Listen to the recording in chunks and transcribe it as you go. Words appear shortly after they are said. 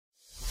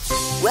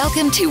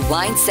Welcome to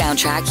Wine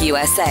Soundtrack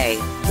USA.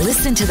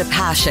 Listen to the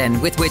passion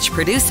with which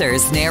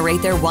producers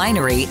narrate their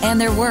winery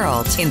and their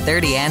world. In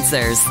 30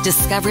 answers,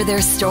 discover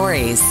their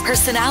stories,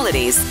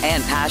 personalities,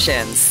 and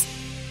passions.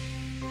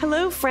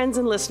 Hello, friends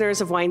and listeners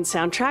of Wine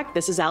Soundtrack.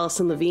 This is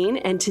Allison Levine,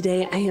 and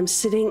today I am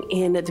sitting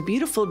in the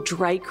beautiful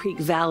Dry Creek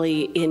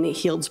Valley in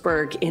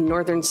Healdsburg in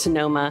northern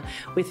Sonoma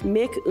with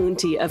Mick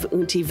Unti of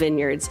Unti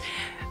Vineyards.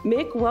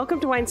 Mick,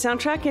 welcome to Wine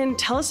Soundtrack, and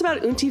tell us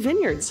about Unti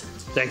Vineyards.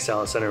 Thanks,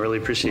 Allison. I really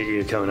appreciate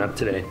you coming up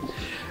today.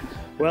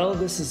 Well,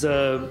 this is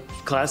a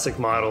classic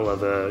model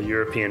of a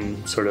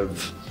European sort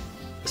of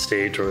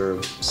estate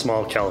or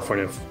small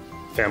California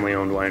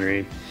family-owned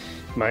winery.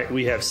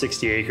 We have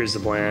 60 acres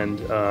of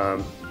land,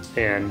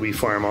 and we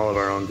farm all of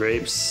our own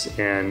grapes,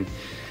 and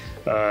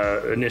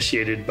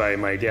initiated by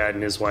my dad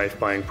and his wife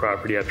buying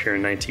property up here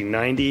in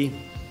 1990.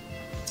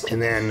 And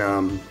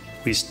then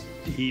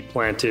he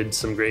planted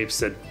some grapes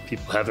that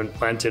people haven't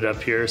planted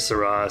up here,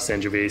 Syrah,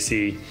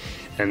 Sangiovese,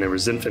 and there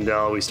was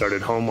Zinfandel. We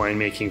started home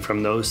winemaking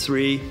from those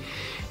three.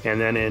 And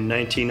then in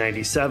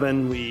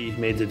 1997, we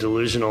made the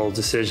delusional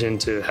decision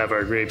to have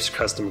our grapes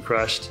custom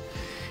crushed.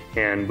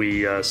 And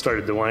we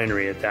started the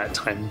winery at that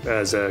time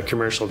as a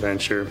commercial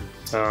venture.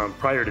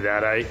 Prior to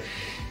that, I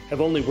have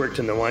only worked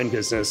in the wine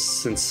business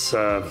since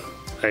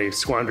I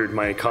squandered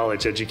my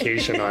college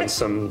education on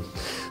some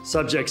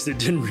subjects that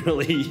didn't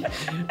really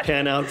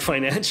pan out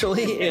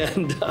financially.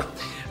 And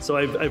so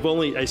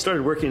I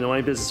started working in the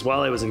wine business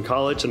while I was in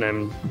college,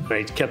 and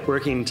I kept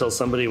working until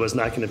somebody was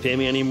not going to pay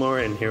me anymore,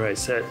 and here I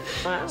sit.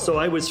 Wow. So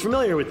I was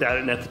familiar with that,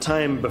 and at the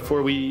time,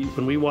 when we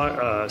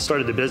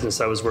started the business,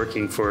 I was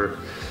working for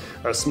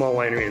a small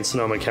winery in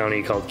Sonoma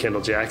County called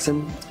Kendall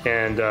Jackson,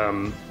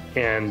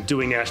 and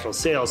doing national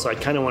sales. So I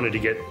kind of wanted to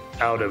get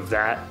out of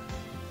that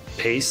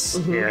pace.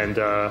 Mm-hmm. And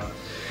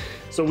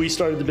so we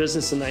started the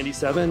business in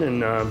 97,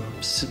 and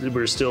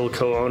we're still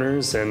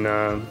co-owners, and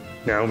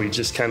now we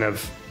just kind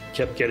of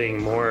kept getting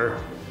more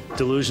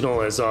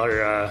delusional as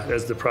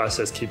the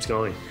process keeps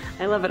going.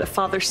 I love it, a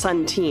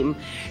father-son team.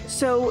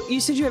 So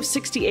you said you have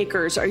 60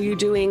 acres. Are you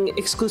doing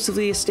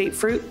exclusively estate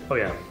fruit? Oh,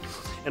 yeah.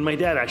 And my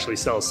dad actually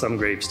sells some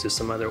grapes to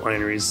some other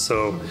wineries.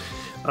 So,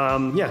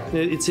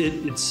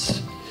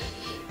 it's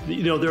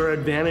there are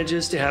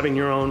advantages to having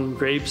your own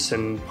grapes,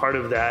 and part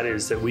of that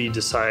is that when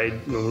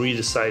we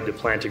decide to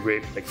plant a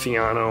grape like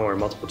Fiano or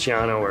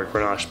Montepulciano or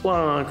Grenache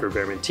Blanc or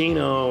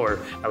Vermentino or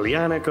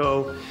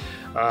Aglianico,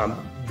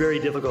 very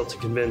difficult to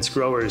convince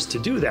growers to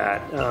do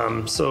that.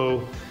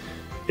 So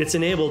it's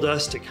enabled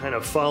us to kind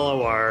of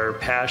follow our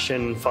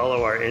passion,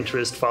 follow our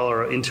interest, follow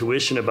our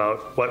intuition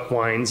about what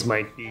wines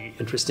might be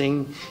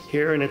interesting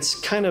here, and it's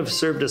kind of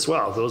served us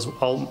well.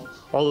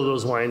 All of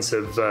those wines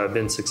have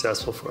been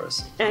successful for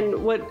us. And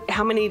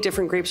how many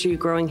different grapes are you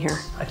growing here?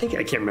 I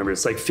can't remember.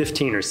 It's like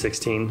 15 or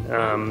 16.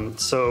 And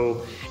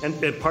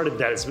part of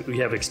that is we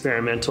have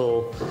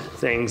experimental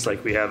things,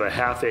 like we have a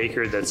half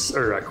acre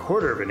or a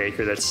quarter of an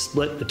acre that's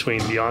split between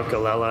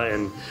Biancalella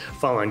and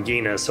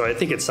Falanghina. So I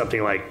think it's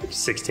something like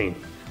 16.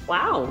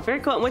 Wow, very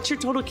cool. And what's your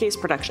total case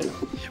production?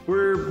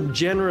 We're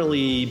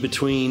generally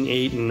between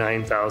 8,000 and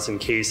 9,000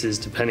 cases,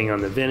 depending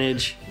on the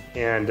vintage.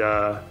 And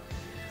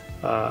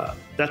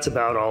that's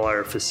about all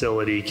our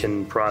facility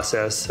can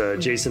process.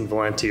 Jason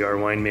Valenti, our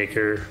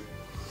winemaker,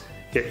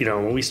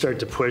 when we start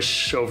to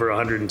push over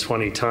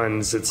 120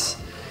 tons, it's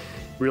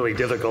really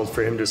difficult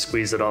for him to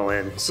squeeze it all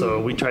in.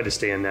 So we try to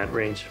stay in that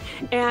range.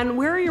 And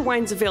where are your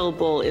wines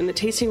available? In the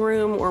tasting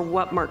room or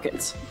what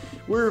markets?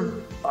 We're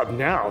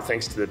now,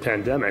 thanks to the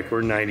pandemic,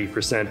 we're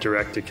 90%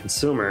 direct to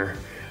consumer.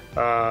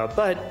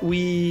 But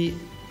we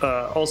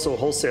also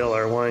wholesale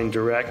our wine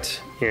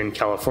direct in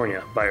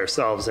California by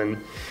ourselves. And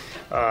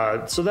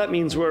so that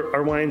means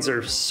our wines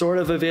are sort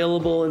of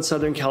available in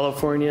Southern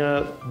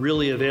California,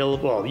 really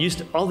available.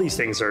 All these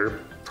things are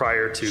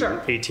prior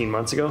to 18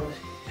 months ago,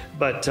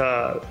 but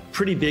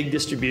pretty big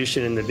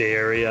distribution in the Bay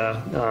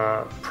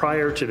Area.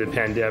 Prior to the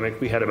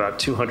pandemic, we had about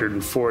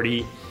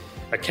 240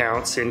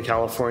 accounts in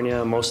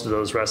California, most of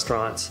those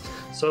restaurants.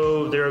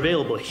 So they're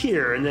available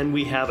here, and then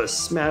we have a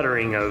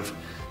smattering of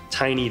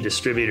tiny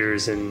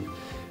distributors in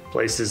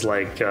places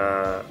like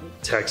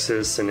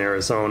Texas and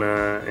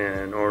Arizona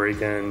and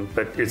Oregon,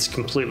 but it's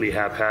completely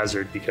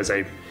haphazard because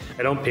I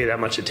don't pay that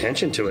much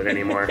attention to it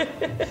anymore.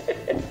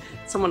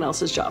 Someone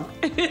else's job.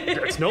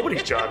 It's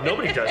nobody's job.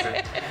 Nobody does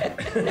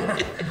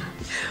it.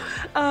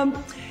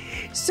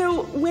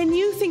 So when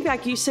you think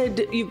back, you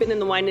said you've been in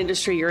the wine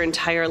industry your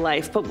entire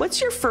life, but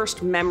what's your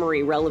first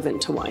memory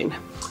relevant to wine?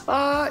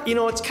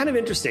 It's kind of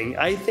interesting.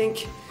 I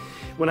think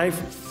when I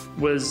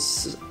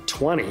was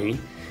 20,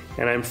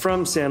 and I'm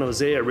from San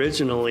Jose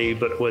originally,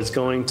 but was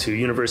going to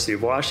University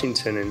of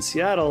Washington in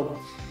Seattle,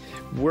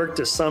 worked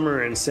a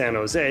summer in San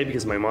Jose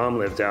because my mom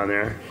lived down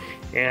there.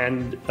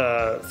 And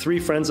 3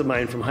 friends of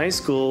mine from high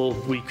school,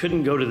 we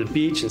couldn't go to the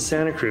beach in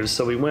Santa Cruz,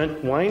 so we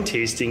went wine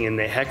tasting in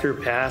the Hecker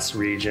Pass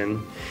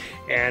region.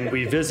 And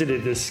we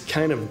visited this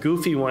kind of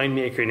goofy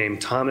winemaker named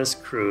Thomas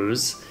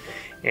Cruz.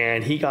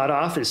 And he got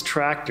off his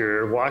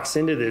tractor, walks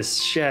into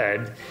this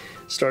shed,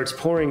 starts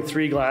pouring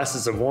 3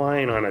 glasses of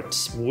wine on a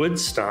wood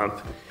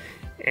stump,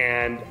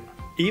 And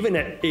even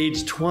at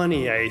age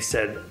 20, I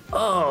said,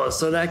 oh,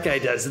 so that guy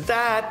does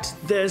that,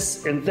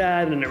 this, and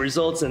that, and it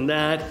results in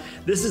that.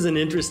 This is an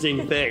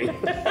interesting thing.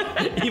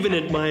 Even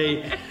at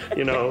my,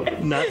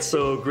 not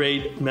so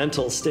great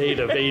mental state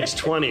of age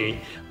 20,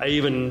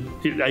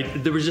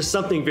 there was just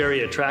something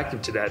very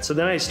attractive to that. So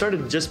then I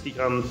started to just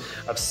become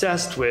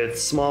obsessed with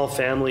small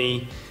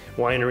family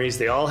wineries.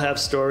 They all have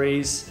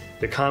stories.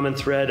 The common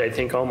thread, I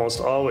think, almost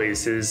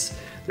always is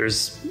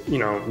there's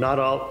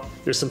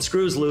some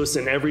screws loose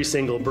in every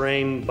single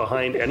brain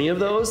behind any of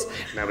those,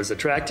 and I was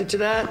attracted to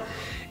that.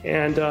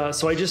 And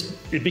so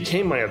it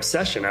became my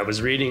obsession. I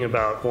was reading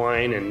about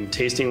wine and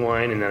tasting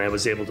wine, and then I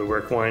was able to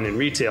work wine in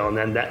retail, and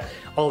then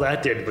all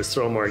that did was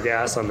throw more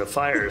gas on the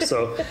fire.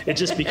 So it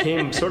just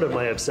became sort of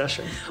my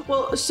obsession.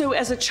 Well, so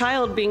as a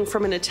child, being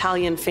from an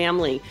Italian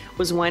family,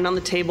 was wine on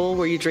the table?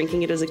 Were you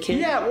drinking it as a kid?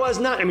 Yeah, it was.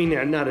 Not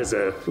as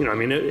a,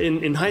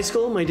 in high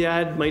school, my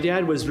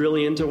dad was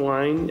really into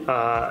wine.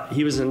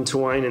 He was into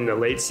wine in the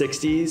late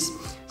 60s.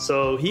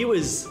 So he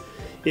was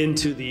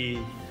into the,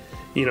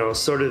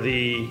 sort of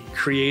the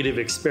creative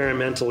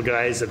experimental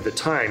guys of the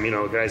time,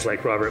 guys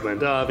like Robert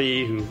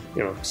Mondavi, who,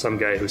 some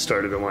guy who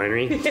started a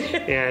winery,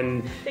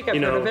 and,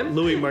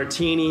 Louis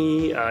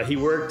Martini. He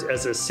worked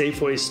as a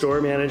Safeway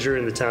store manager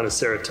in the town of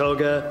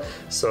Saratoga.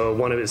 So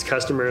one of his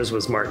customers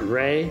was Martin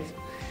Ray.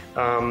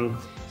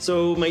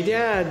 So my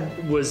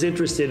dad was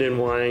interested in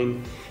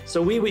wine.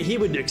 So he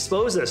would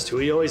expose us to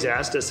it. He always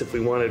asked us if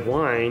we wanted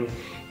wine.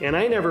 And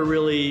I never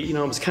really, it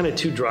was kind of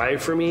too dry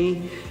for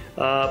me.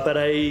 But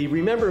I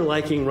remember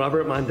liking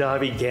Robert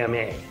Mondavi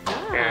Gamay.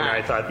 And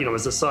I thought, it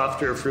was a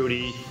softer,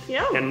 fruity.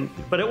 Yeah.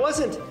 But it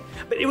wasn't,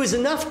 but it was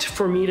enough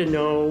for me to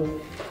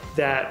know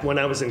that when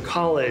I was in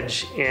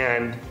college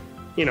and,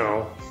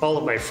 all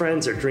of my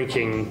friends are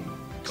drinking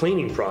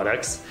cleaning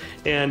products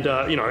and,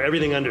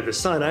 everything under the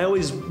sun, I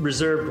always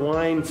reserved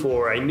wine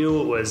I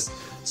knew it was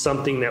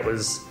something that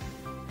was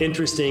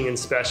interesting and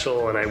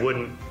special, and I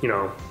wouldn't,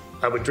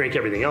 I would drink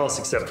everything else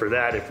except for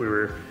that if we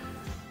were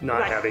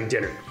not having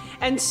dinner.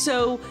 And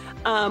so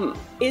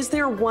is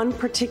there one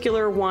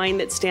particular wine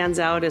that stands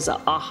out as an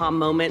aha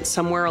moment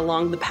somewhere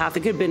along the path? It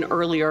could have been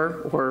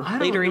earlier or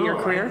later in your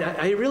career.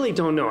 I really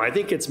don't know. I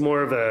think it's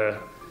more of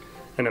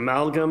an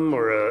amalgam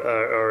or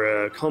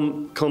a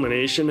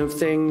culmination of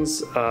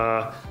things.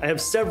 I have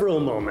several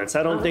moments.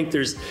 I don't think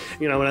there's,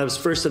 when I was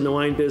first in the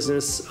wine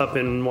business up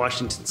in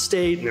Washington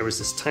State, and there was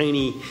this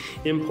tiny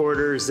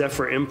importer,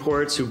 Zephyr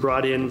Imports, who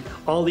brought in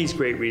all these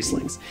great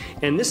Rieslings.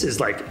 And this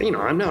is like,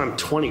 I'm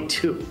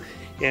 22,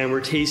 and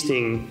we're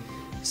tasting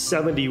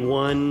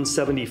 71,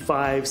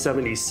 75,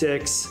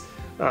 76,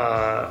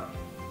 Langbarth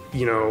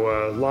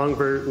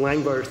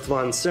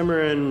von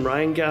Simmeren,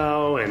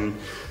 Rheingau, and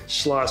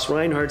Schloss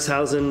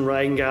Reinhardtshausen,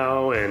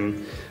 Rheingau,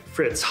 and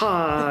Fritz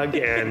Haag,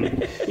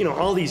 and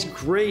all these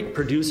great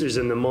producers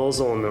in the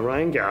Mosel and the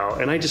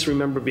Rheingau. And I just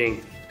remember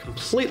being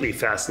completely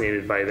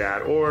fascinated by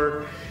that.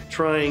 Or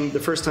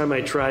the first time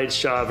I tried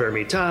Chat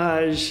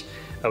Hermitage,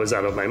 I was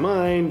out of my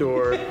mind.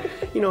 Or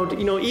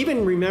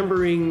even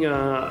remembering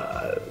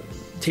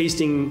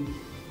tasting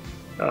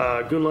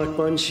Gunlock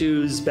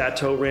Bundschuh's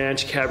Bateau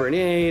Ranch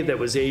Cabernet that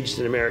was aged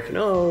in American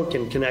oak,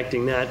 and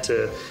connecting that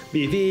to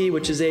BV,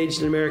 which is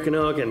aged in American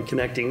oak, and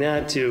connecting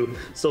that to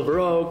Silver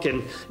Oak.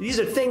 And these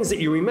are things that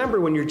you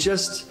remember when you're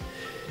just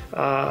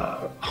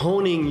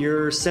honing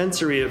your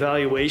sensory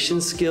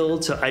evaluation skill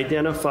to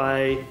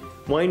identify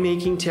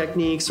winemaking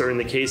techniques, or in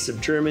the case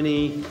of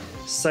Germany,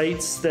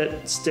 sites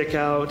that stick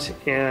out.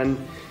 And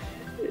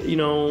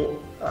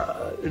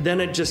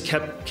then it just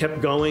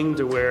kept going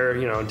to where,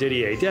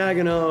 Didier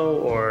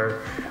Dagenot,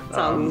 or... It's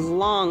a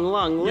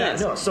long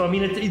list. Yeah, no, so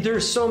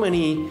there's so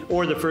many.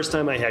 Or the first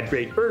time I had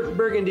Great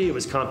Burgundy, it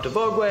was Comte de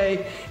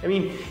Vogüé.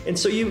 And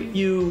so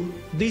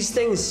these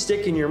things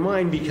stick in your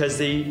mind because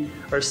they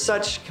are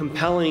such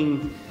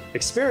compelling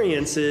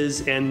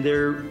experiences, and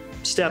they're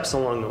steps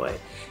along the way.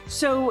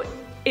 So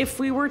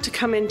if we were to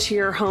come into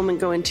your home and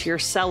go into your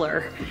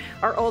cellar,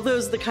 are all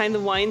those the kind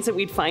of wines that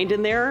we'd find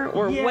in there?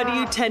 Or what do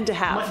you tend to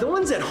have? The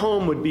ones at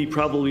home would be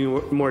probably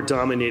more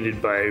dominated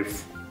by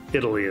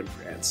Italy and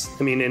France.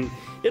 And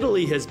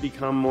Italy has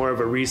become more of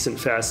a recent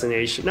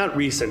fascination. Not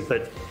recent,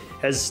 but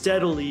has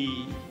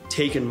steadily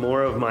taken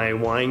more of my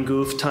wine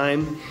goof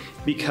time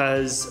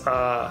because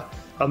of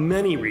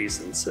many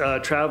reasons.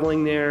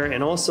 Traveling there,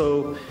 and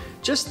also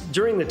just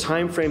during the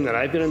time frame that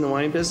I've been in the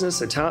wine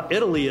business,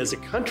 Italy as a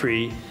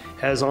country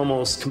has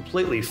almost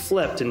completely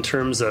flipped in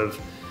terms of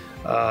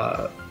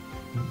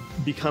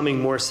becoming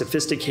more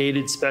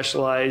sophisticated,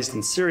 specialized,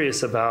 and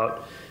serious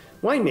about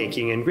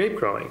winemaking and grape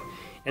growing.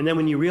 And then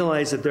when you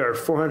realize that there are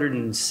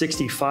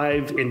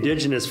 465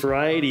 indigenous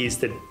varieties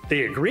that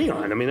they agree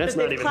on, that's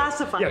not even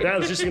classified. Yeah, I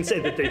was just going to say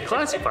that they've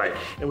classified,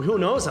 and who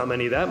knows how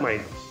many that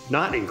might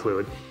not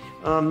include.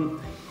 So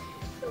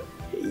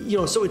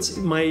it's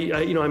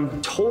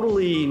I'm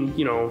totally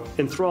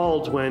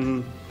enthralled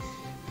when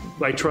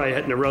I try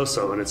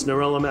Neroso, and it's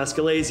Nerello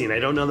Mascalese, and I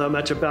don't know that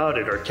much about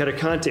it, or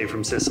Cheticante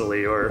from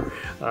Sicily, or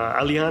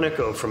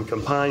Aglianico from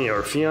Campania,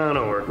 or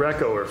Fiano, or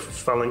Greco, or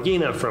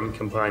Falanghina from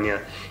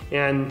Campania,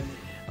 and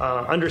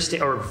or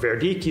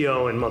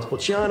Verdicchio and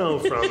Montepulciano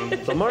from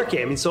the Marche.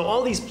 I mean, so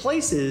all these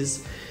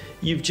places,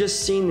 you've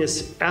just seen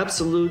this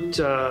absolute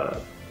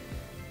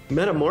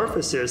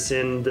metamorphosis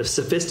in the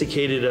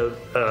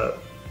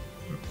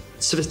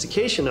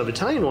sophistication of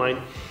Italian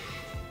wine.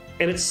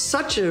 And it's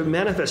such a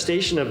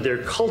manifestation of their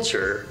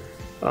culture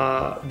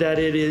that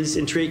it is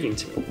intriguing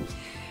to me.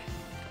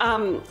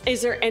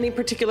 Is there any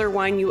particular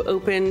wine you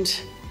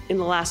opened in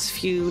the last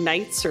few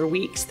nights or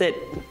weeks that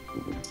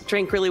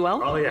drank really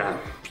well? Oh, yeah,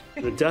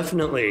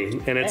 definitely.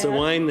 And it's a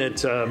wine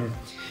that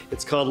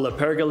it's called La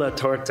Pergola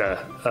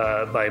Torta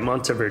by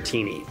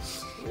Montevertini.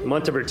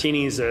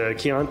 Montevertini is a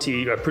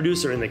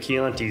producer in the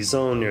Chianti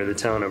zone near the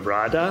town of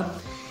Radda,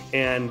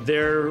 and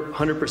their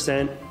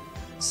 100%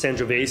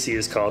 Sangiovese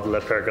is called La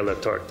Pergola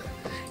Torta.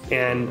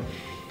 And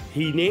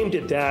he named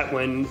it that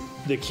when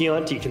the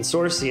Chianti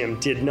Consortium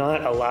did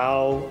not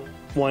allow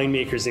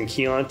winemakers in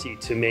Chianti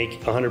to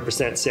make 100%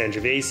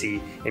 Sangiovese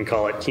and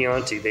call it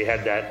Chianti. They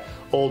had that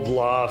old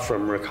law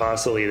from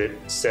Ricasoli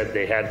that said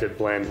they had to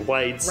blend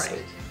whites.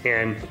 Right.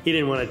 And he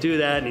didn't want to do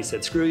that, and he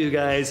said, screw you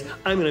guys,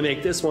 I'm going to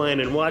make this wine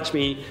and watch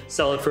me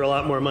sell it for a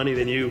lot more money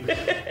than you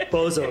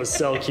bozos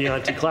sell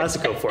Chianti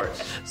Classico for.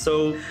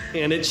 So,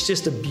 and it's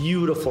just a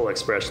beautiful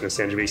expression of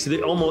Sangiovese.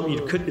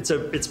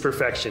 It's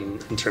perfection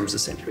in terms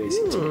of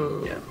Sangiovese to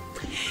me. Yeah.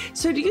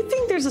 So do you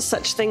think there's a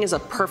such thing as a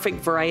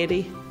perfect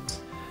variety?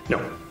 No.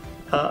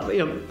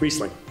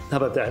 Riesling. How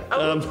about that?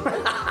 Oh.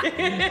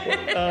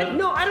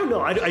 No, I don't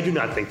know. I do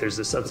not think there's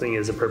such thing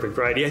as a perfect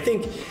variety. I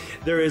think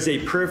there's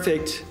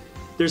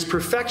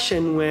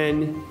perfection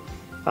when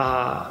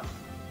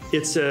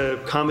it's a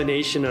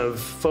combination of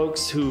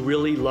folks who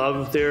really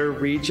love their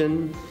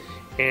region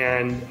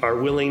and are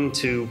willing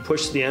to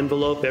push the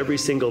envelope every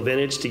single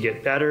vintage to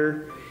get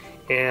better.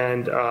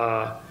 And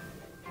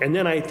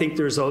then I think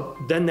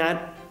then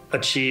that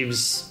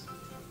achieves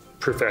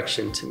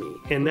perfection to me.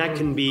 And that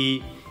can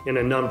be in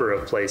a number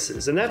of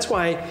places. And that's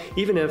why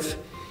even if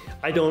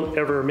I don't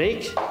ever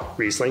make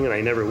Riesling, and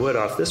I never would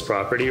off this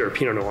property, or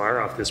Pinot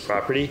Noir off this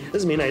property,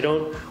 doesn't mean I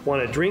don't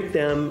want to drink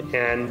them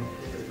and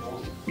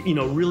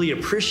really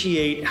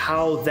appreciate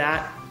how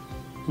that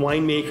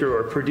winemaker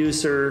or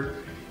producer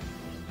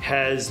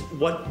has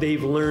what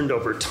they've learned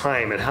over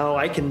time, and how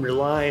I can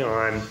rely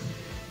on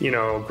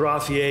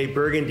Graffier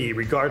Burgundy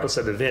regardless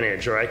of the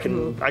vintage, or I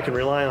can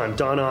rely on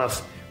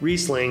Donoff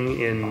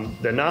Riesling in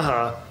the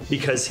Naha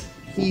because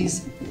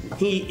he's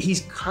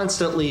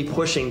constantly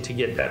pushing to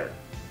get better.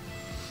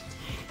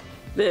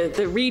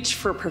 The reach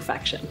for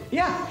perfection.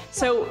 Yeah.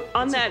 So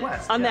on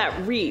that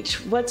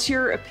reach, what's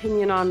your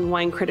opinion on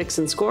wine critics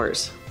and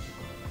scores?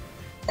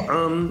 I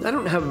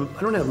don't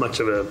have much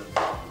of a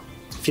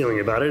feeling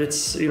about it.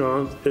 It's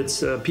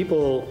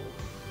people.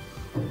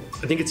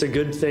 I think it's a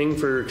good thing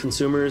for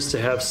consumers to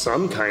have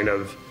some kind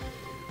of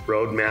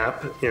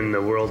roadmap in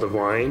the world of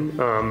wine.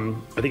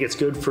 I think it's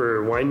good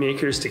for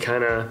winemakers to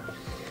kind of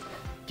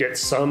get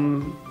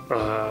some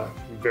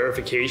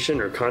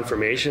verification or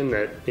confirmation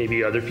that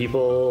maybe other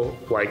people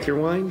like your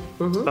wine.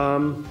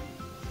 Mm-hmm.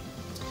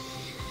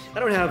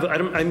 If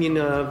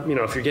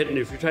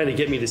you're trying to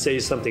get me to say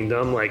something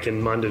dumb like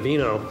in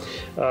Mondovino,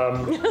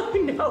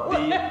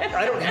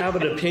 I don't have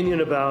an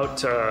opinion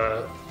about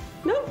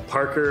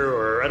Parker,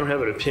 or I don't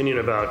have an opinion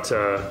about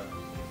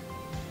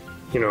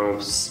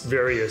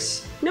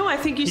various. No, I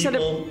think you said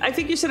it. I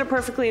think you said it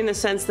perfectly in the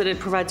sense that it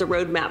provides a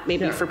roadmap,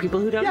 maybe for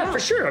people who don't know. Yeah, for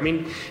sure. I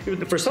mean,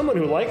 for someone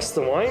who likes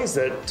the wines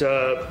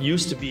that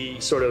used to be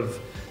sort of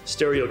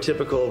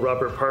stereotypical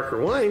Robert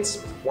Parker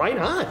wines, why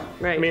not?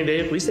 Right. I mean,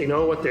 at least they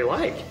know what they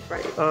like.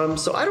 Right.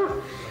 So I don't.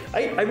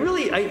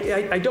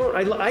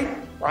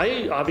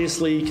 I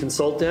obviously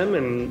consult them,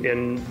 and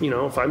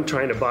if I'm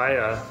trying to buy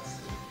a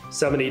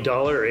 $70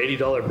 or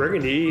 $80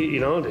 Burgundy,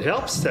 it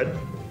helps that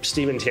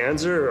Stephen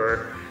Tanzer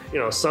or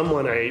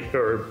someone I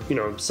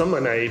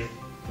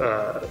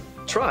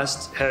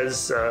trust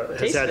has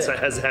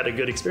had a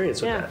good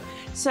experience with that.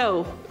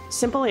 So,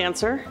 simple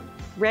answer: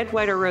 red,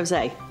 white, or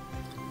rosé?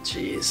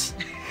 Jeez,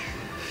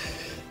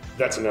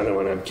 that's another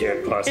one I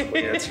can't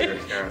possibly answer.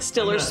 Yeah.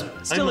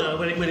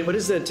 What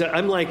is it?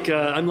 I'm like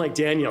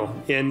Daniel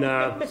in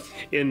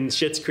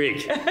Schitt's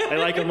Creek. I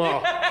like them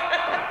all.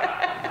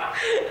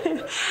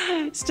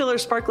 Still or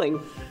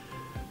sparkling?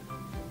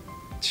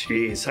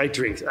 Jeez,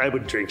 I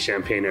would drink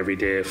champagne every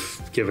day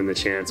if given the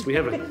chance. We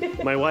have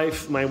my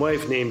wife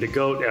named a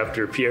goat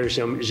after Pierre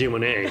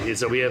Gimonet.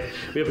 So we have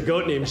a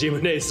goat named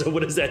Gimonet. So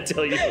what does that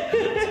tell you?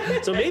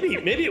 So maybe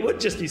it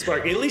would just be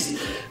sparkling. At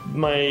least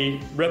my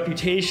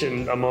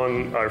reputation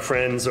among our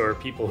friends or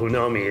people who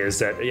know me is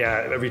that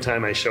every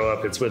time I show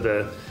up, it's with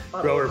a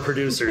grower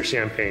producer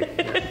champagne.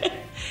 Yeah.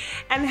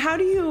 And how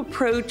do you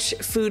approach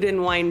food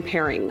and wine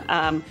pairing?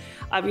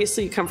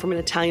 Obviously, you come from an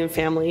Italian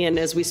family, and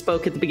as we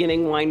spoke at the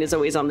beginning, wine is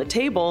always on the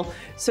table.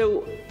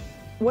 So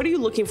what are you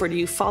looking for? Do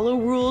you follow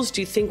rules? Do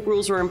you think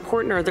rules are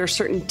important? Are there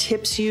certain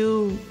tips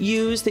you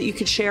use that you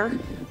could share?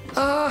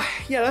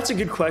 Yeah, that's a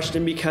good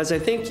question, because I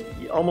think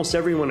almost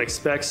everyone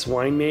expects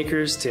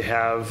winemakers to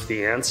have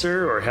the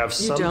answer or have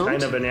some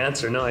kind of an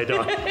answer. No, I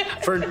don't.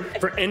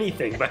 for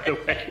anything, by the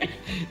way.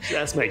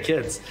 Ask my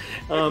kids.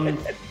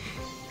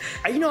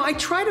 I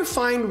try to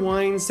find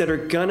wines that are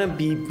gonna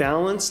be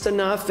balanced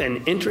enough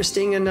and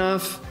interesting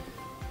enough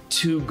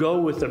to go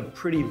with a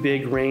pretty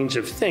big range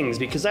of things,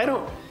 because I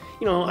don't,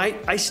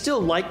 I still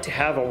like to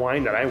have a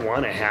wine that I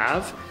want to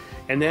have,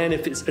 and then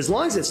as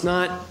long as it's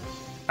not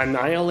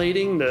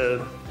annihilating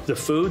the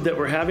food that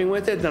we're having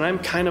with it, then I'm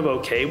kind of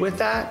okay with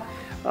that.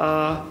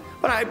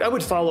 But I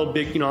would follow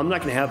big, I'm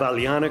not going to have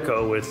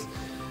Aglianico with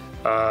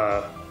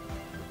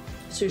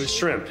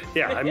shrimp.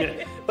 Yeah, I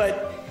mean,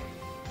 but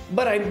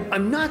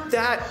I'm not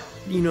that.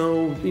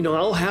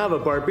 I'll have a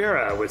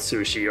Barbera with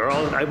sushi, or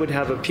I would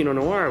have a Pinot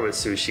Noir with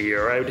sushi,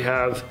 or I would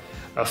have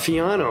a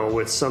Fiano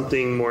with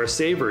something more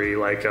savory,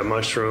 like a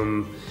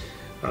mushroom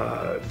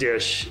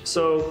dish.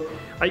 So,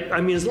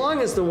 I mean, as long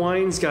as the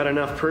wine's got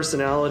enough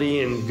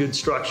personality and good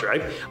structure,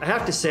 I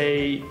have to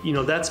say,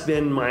 that's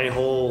been my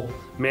whole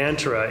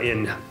mantra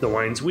in the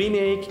wines we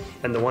make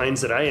and the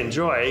wines that I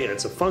enjoy, and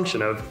it's a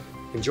function of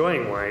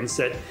enjoying wines,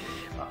 that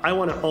I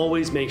want to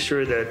always make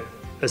sure that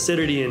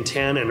acidity and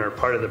tannin are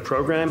part of the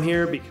program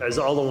here, because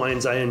all the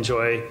wines I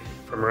enjoy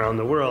from around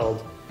the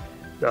world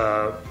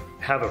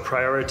have a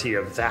priority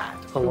of that,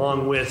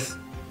 along with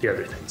the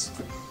other things.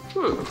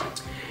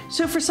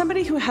 So for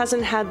somebody who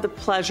hasn't had the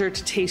pleasure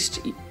to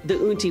taste the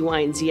Unti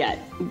wines yet,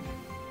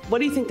 what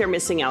do you think they're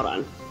missing out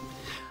on?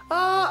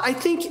 I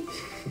think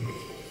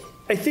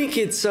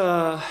it's,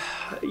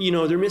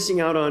 they're missing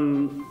out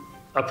on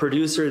a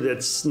producer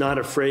that's not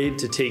afraid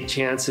to take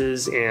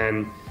chances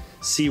and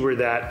see where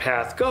that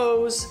path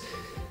goes.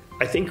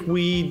 I think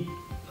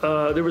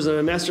there was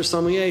a master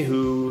sommelier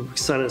who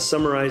kind of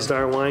summarized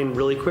our wine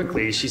really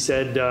quickly. She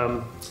said,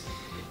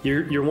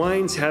 your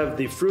wines have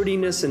the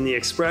fruitiness and the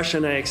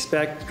expression I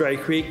expect Dry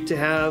Creek to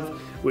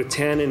have, with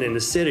tannin and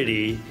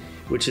acidity,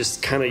 which is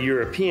kind of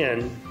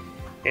European.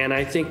 And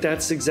I think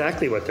that's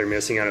exactly what they're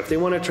missing out. If they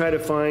want to try to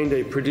find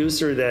a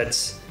producer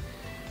that's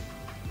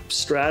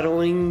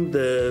straddling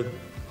the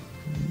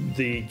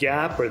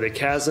gap or the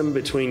chasm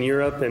between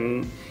Europe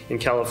and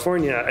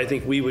California, I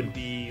think we would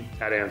be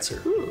that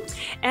answer.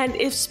 And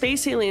if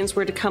space aliens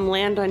were to come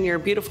land on your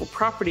beautiful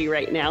property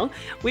right now,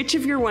 which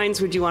of your wines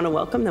would you want to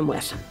welcome them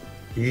with?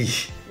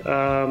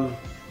 God,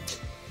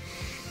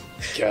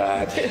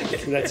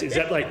 is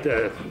that like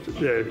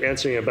the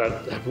answering about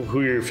who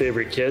are your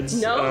favorite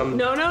kids? No,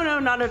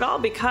 not at all,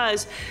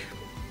 because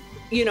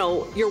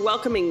you're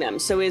welcoming them.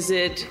 So is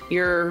it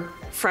your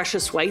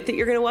freshest white that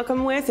you're going to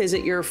welcome with? Is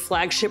it your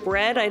flagship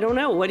red? I don't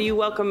know. What do you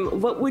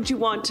welcome? What would you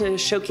want to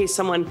showcase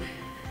someone,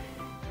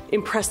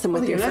 impress them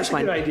with your first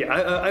wine? That's a good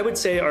idea. I would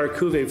say our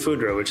Cuvée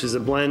Foudre, which is a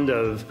blend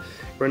of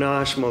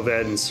Grenache,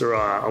 Mourvedre, and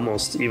Syrah,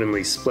 almost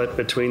evenly split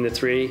between the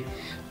three,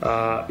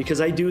 because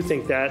I do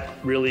think that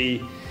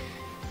really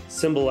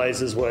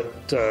symbolizes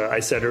what I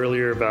said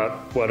earlier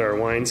about what our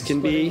wines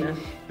can be.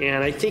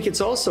 And I think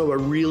it's also a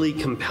really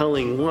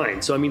compelling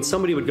wine. So, I mean,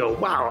 somebody would go,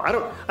 wow, I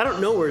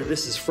don't know where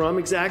this is from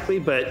exactly,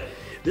 but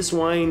this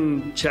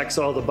wine checks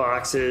all the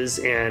boxes,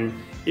 and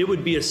it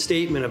would be a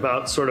statement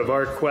about sort of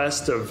our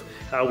quest of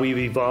how we've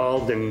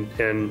evolved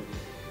and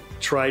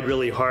tried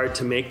really hard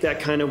to make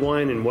that kind of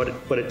wine, and what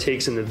it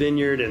takes in the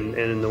vineyard and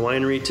in the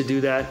winery to do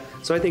that.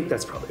 So I think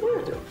that's probably what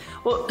we'll do.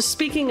 Well,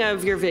 speaking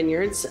of your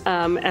vineyards,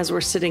 as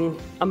we're sitting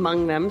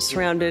among them,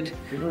 surrounded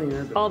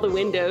all the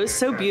windows,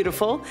 so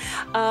beautiful.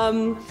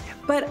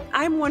 But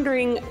I'm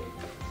wondering,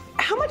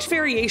 how much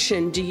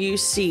variation do you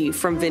see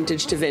from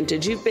vintage to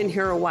vintage? You've been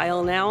here a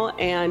while now,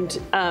 and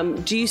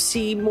do you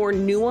see more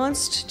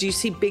nuanced? Do you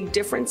see big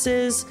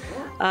differences?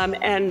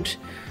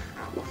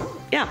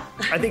 Yeah.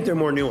 I think they're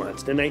more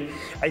nuanced. And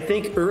I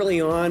think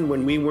early on,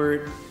 when we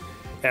weren't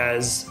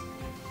as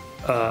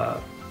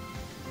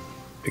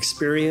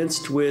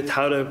experienced with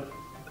how to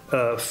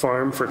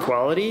farm for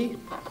quality,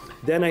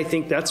 then I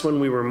think that's when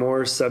we were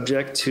more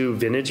subject to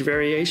vintage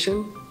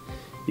variation,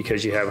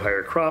 because you have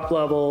higher crop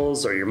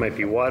levels, or you might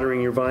be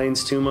watering your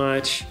vines too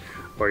much,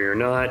 or you're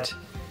not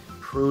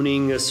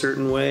pruning a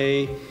certain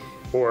way,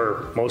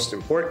 or most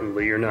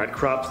importantly, you're not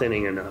crop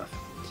thinning enough.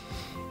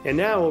 And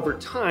now, over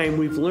time,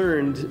 we've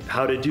learned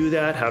how to do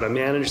that, how to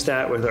manage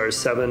that with our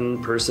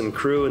 7-person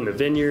crew in the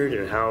vineyard,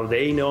 and how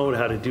they know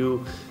how to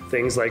do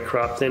things like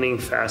crop thinning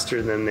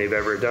faster than they've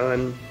ever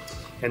done.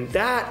 And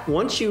that,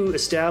 once you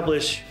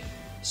establish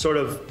sort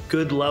of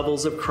good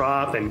levels of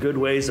crop and good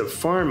ways of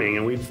farming,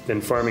 and we've been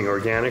farming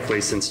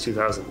organically since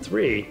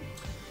 2003,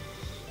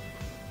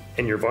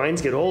 and your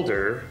vines get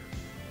older,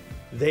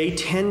 they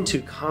tend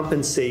to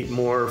compensate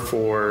more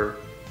for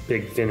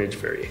big vintage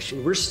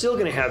variation. We're still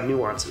going to have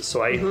nuances,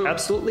 so I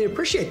absolutely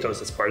appreciate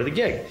those as part of the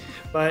gig.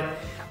 But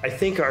I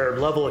think our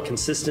level of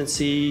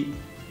consistency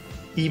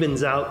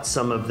evens out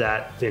some of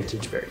that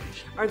vintage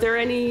variation. Are there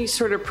any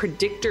sort of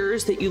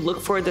predictors that you look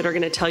for that are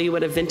going to tell you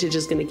what a vintage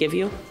is going to give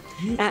you?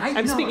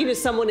 I'm speaking to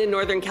someone in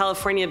Northern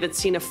California that's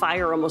seen a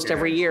fire almost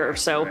every year.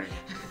 So,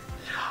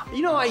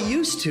 right. I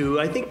used to.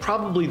 I think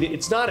probably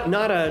it's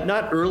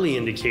not early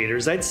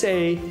indicators. I'd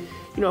say,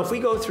 if we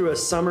go through a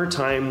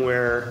summertime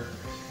where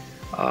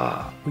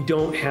we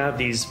don't have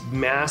these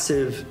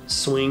massive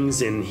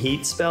swings in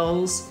heat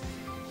spells,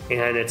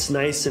 and it's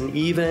nice and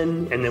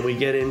even, and then we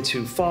get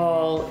into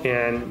fall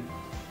and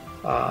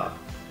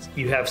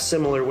you have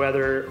similar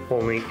weather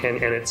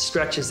and it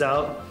stretches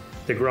out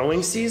the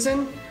growing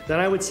season, then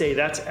I would say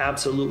that's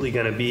absolutely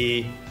going to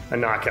be a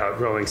knockout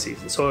growing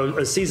season. So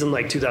a season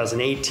like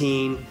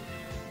 2018,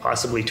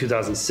 possibly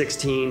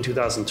 2016,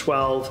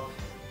 2012,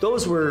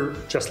 those were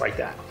just like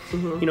that.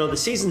 Mm-hmm. The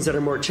seasons that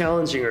are more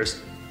challenging are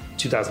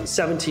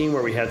 2017,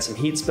 where we had some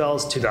heat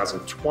spells,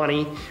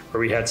 2020,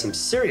 where we had some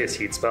serious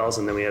heat spells,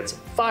 and then we had some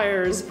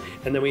fires,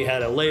 and then we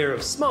had a layer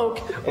of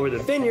smoke over the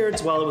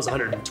vineyards while it was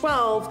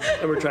 112,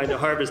 and we're trying to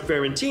harvest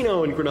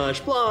Vermentino and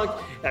Grenache Blanc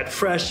at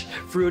fresh,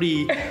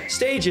 fruity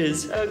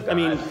stages. Oh, I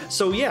mean,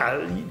 so yeah,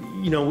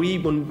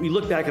 when we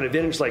look back at a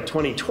vintage like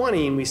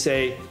 2020 and we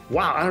say,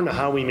 wow, I don't know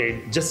how we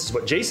made, just as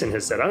what Jason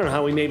has said, I don't know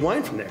how we made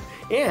wine from there.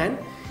 And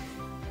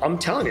I'm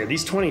telling you,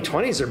 these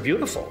 2020s are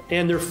beautiful,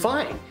 and they're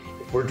fine.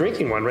 We're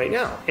drinking one right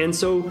now. And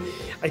so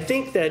I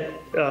think that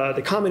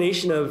the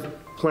combination of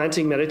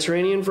planting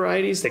Mediterranean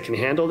varieties that can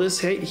handle this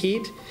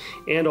heat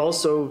and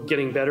also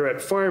getting better at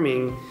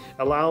farming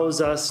allows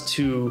us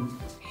to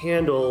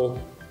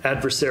handle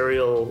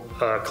adversarial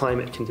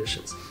climate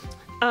conditions.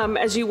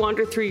 As you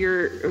wander through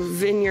your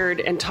vineyard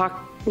and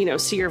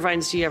see your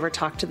vines, do you ever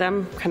talk to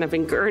them, kind of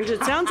encourage?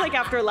 It sounds like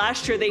after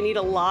last year, they need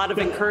a lot of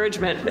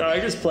encouragement. No, I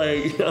just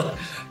play a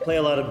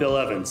lot of Bill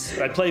Evans.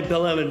 I play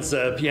Bill Evans'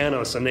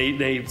 pianos, and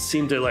they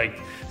seem to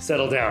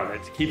settle down.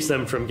 It keeps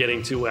them from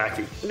getting too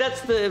wacky.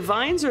 That's the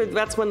vines, or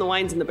that's when the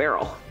wine's in the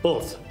barrel?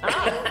 Both.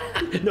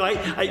 No,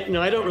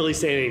 I don't really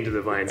say anything to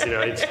the vines.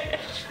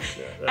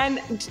 And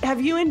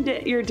have you and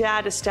your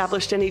dad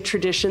established any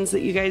traditions that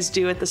you guys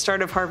do at the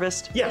start of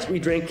harvest? Yes, we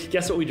drink.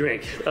 Guess what we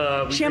drink?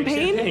 We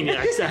champagne? Drink champagne.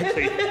 Yeah,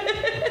 exactly.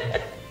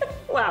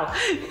 Wow.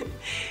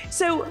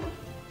 So,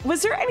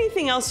 was there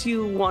anything else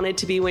you wanted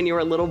to be when you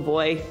were a little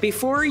boy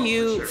before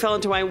you fell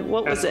into wine?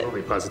 What was it?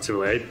 Absolutely,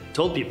 positively. I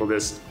told people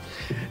this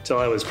until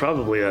I was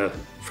probably a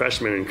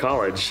freshman in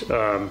college.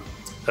 I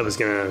was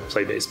going to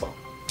play baseball.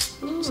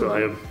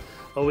 So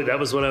that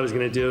was what I was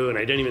going to do, and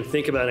I didn't even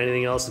think about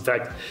anything else. In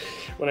fact,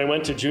 when I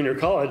went to junior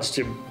college,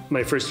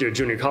 my first year of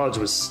junior college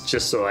was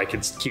just so I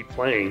could keep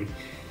playing.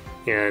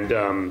 And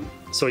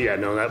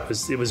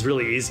it was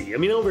really easy. I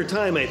mean, over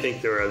time, I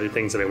think there were other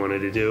things that I wanted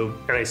to do,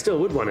 and I still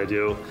would want to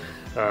do.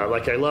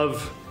 I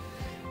love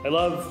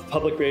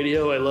public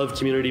radio. I love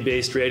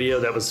community-based radio.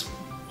 That was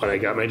when I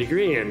got my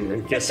degree,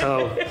 and guess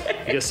how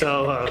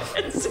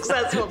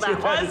successful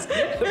that was.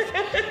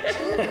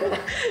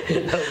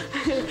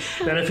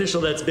 Beneficial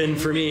that's been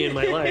for me in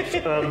my life.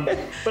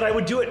 But I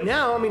would do it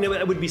now. I mean,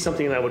 it would be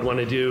something that I would want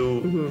to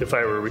do if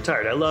I were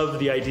retired. I love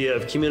the idea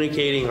of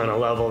communicating on a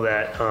level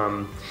that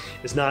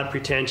is not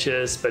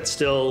pretentious, but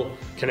still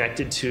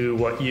connected to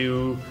what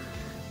you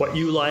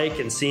like,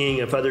 and seeing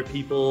if other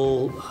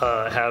people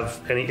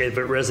if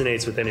it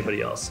resonates with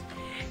anybody else.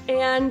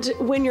 And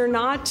when you're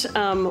not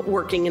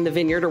working in the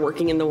vineyard or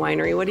working in the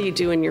winery, what do you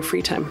do in your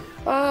free time?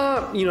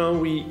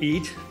 We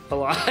eat a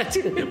lot.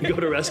 We go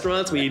to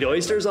restaurants. We eat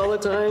oysters all the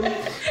time.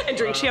 And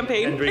drink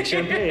champagne.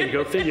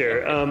 Go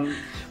figure.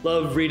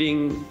 Love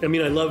reading. I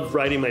love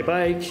riding my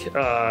bike.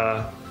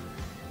 I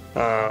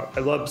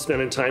love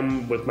spending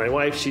time with my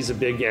wife. She's a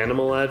big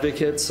animal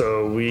advocate,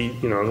 so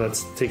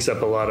that takes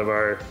up a lot of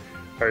our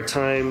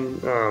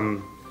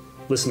time.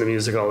 Listen to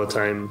music all the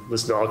time.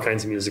 Listen to all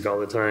kinds of music all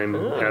the time.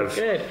 Have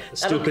good.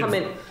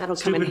 That'll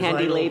come in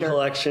handy later.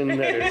 Collection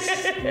that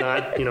is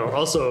not,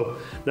 also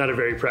not a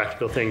very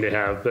practical thing to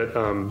have. But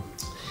I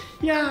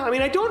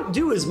don't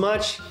do as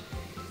much.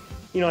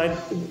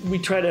 We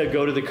try to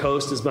go to the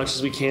coast as much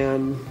as we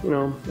can.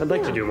 I'd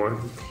like to do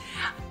more.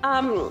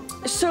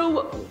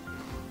 So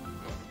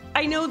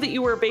I know that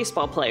you were a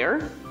baseball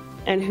player,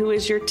 and who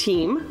is your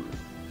team?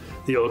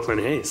 The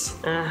Oakland A's.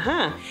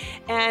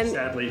 And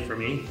sadly for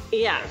me.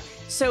 Yeah.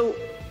 So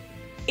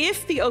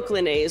if the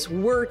Oakland A's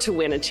were to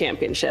win a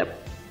championship,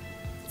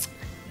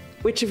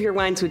 which of your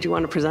wines would you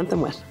want to present them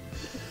with?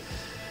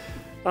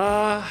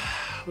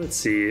 Let's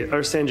see. Our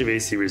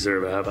Sangiovese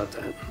Reserve. How about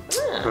that?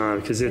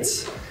 Because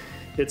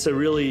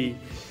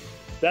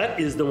that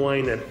is the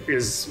wine that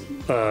is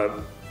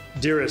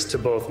dearest to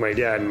both my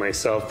dad and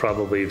myself,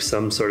 probably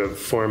some sort of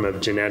form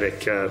of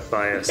genetic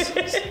bias.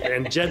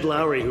 And Jed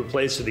Lowry, who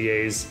plays for the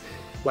A's,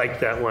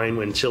 liked that wine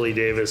when Chili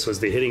Davis was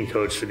the hitting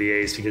coach for the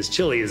A's, because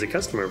Chili is a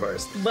customer of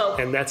ours. Well,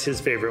 and that's his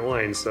favorite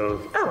wine.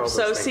 So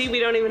see, we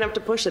don't even have to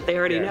push it. They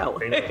already know.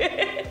 They know.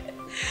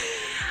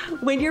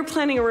 When you're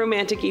planning a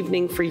romantic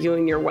evening for you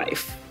and your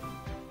wife,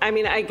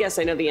 I guess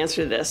I know the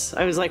answer to this.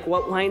 I was like,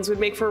 what wines would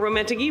make for a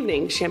romantic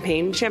evening?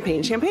 Champagne.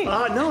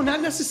 No,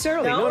 not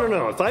necessarily.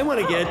 No. If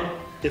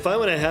I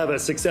want to have a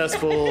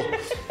successful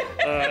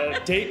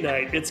date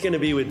night, it's going to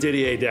be with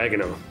Didier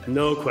Dagenot.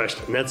 No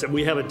question.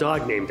 We have a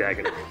dog named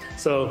Dagenot.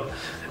 So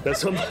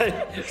that's what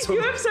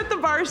you have set the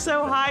bar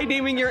so high,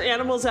 naming your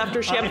animals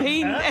after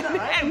champagne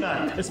I'm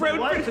not. It's my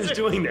wife who's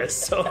doing this.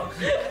 So,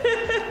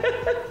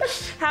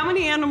 how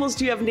many animals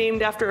do you have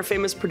named after a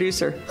famous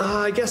producer?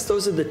 I guess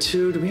those are the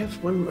two. Do we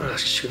have one? Oh,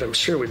 shoot, I'm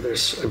sure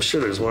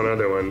there's one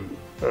other one.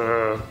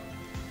 I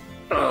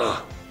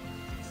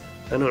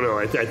don't know.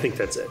 I think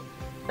that's it.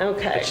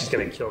 Okay. She's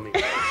going to kill me.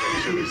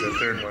 I'm sure there's a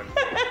third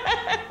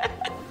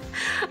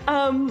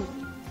one.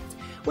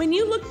 When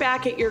you look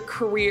back at your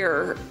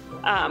career,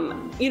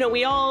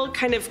 we all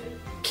kind of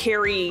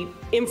carry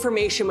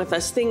information with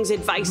us,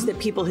 advice that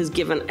people have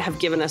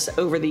given us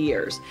over the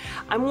years.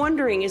 I'm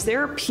wondering, is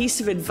there a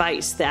piece of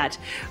advice that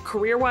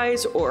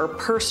career-wise or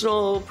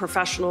personal,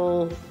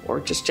 professional, or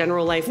just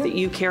general life that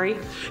you carry?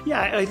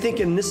 Yeah, I think,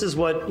 and this is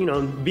what,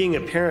 being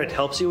a parent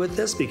helps you with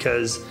this,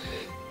 because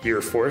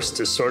you're forced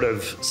to sort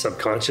of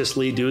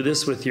subconsciously do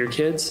this with your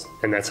kids,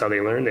 and that's how they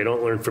learn. They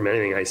don't learn from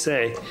anything I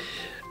say,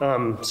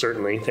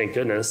 certainly, thank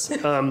goodness.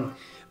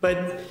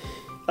 But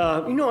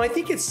I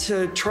think it's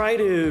to try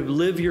to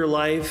live your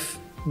life,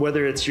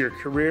 whether it's your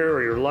career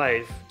or your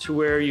life, to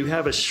where you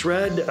have a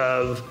shred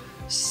of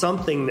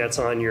something that's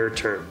on your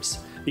terms.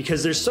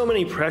 Because there's so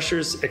many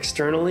pressures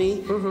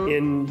externally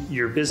in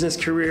your business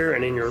career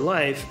and in your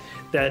life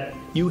that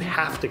you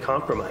have to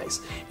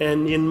compromise.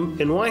 And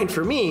in wine,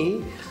 for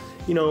me,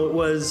 it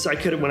was,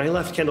 when I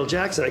left Kendall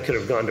Jackson, I could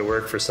have gone to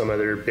work for some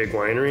other big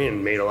winery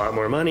and made a lot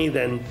more money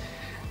than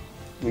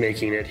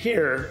making it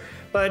here.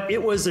 But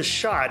it was a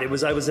shot. I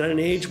was at an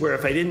age where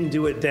if I didn't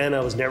do it then, I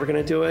was never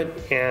going to do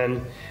it.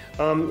 And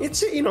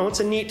it's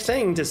a neat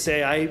thing to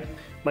say.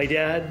 My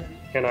dad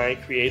and I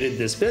created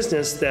this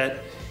business that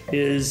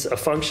is a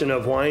function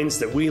of wines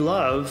that we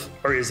love,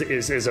 or is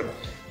a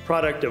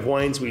product of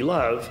wines we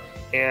love,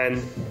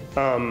 and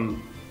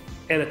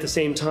at the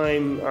same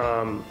time,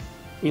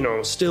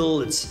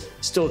 still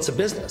it's a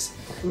business.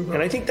 And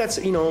I think that's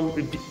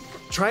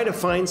try to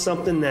find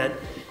something that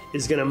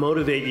is going to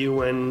motivate you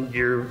when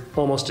you're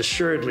almost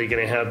assuredly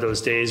going to have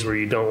those days where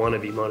you don't want to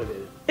be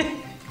motivated.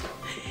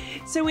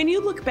 So when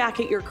you look back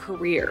at your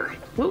career,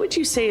 what would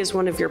you say is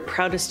one of your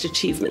proudest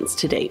achievements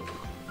to date?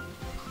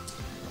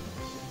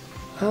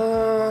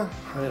 I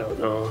don't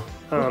know.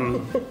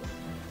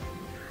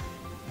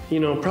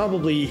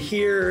 Probably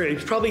here,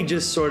 it's probably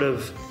just sort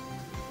of,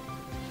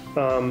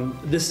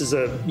 this is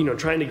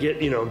trying to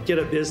get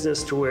a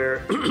business to where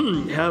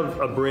have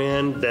a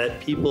brand that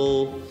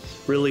people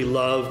really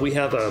love. We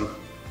have a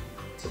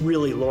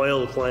really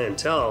loyal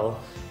clientele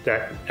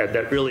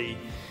that really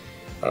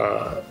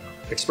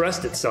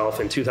expressed itself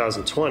in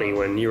 2020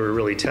 when you were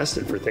really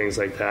tested for things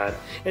like that.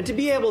 And to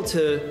be able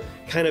to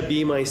kind of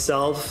be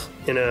myself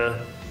in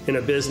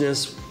a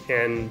business,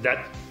 and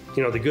that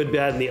the good,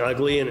 bad, and the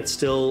ugly, and it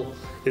still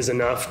is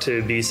enough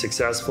to be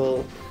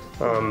successful.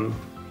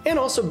 And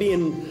also be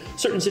in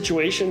certain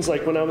situations,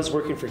 like when I was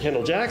working for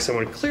Kendall Jackson,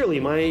 where clearly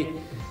my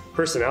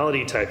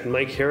personality type and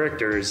my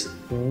character is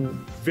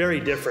very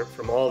different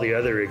from all the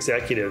other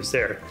executives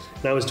there.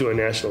 And I was doing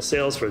national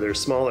sales for their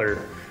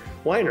smaller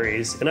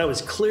wineries, and I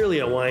was clearly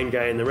a wine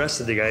guy, and the rest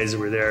of the guys that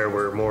were there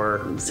were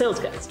more sales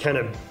guys, kind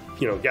of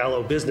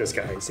gallo business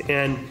guys.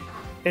 And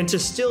to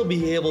still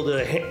be able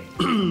to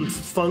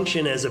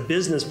function as a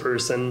business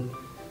person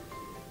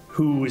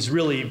who is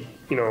really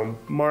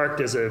marked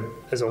as a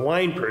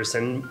wine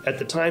person. At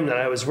the time that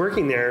I was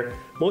working there,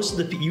 most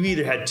of you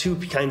either had two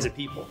kinds of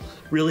people: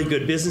 really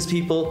good business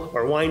people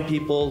or wine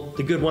people.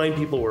 The good wine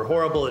people were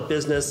horrible at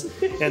business,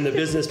 and the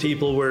business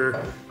people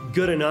were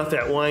good enough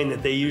at wine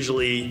that they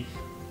usually,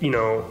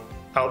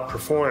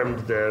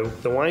 outperformed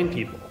the wine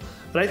people.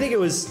 But I think it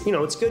was,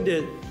 it's good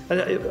to.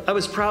 I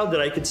was proud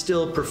that I could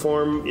still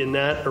perform in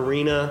that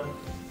arena,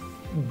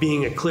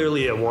 being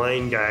clearly a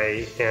wine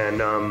guy, and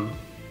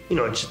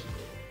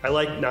I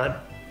like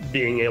not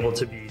being able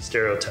to be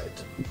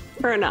stereotyped.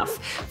 Fair enough.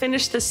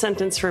 Finish this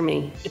sentence for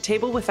me. A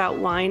table without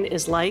wine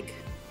is like?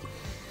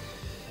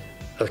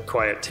 A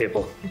quiet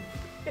table.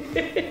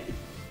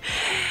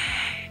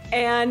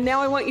 And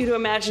now I want you to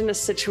imagine a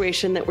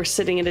situation that we're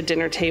sitting at a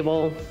dinner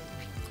table.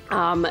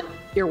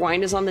 Your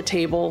wine is on the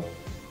table.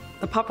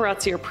 The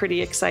paparazzi are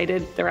pretty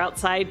excited. They're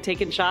outside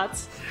taking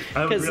shots.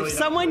 Because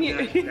someone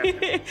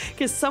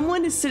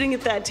is sitting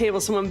at that table,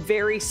 someone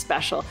very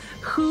special.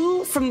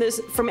 Who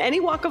from any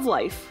walk of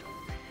life,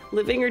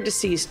 living or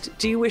deceased,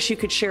 do you wish you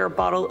could share a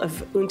bottle of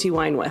Unti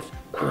wine with?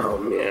 Oh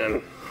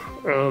man.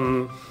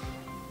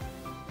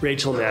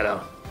 Rachel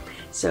Maddow.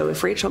 So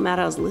if Rachel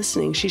Maddow is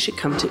listening, she should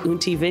come to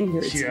Unti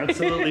Vineyards. She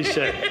absolutely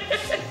should.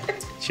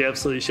 She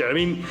absolutely should. I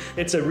mean,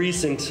 it's a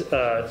recent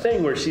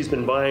thing where she's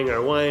been buying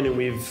our wine, and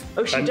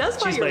she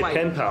does buy your wine. She's my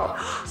pen pal.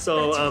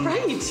 So, that's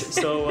right.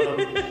 So,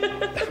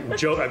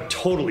 I'm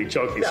totally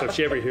joking. No. So if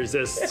she ever hears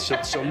this,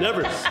 she'll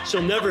never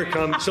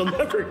come. She'll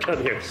never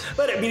come here.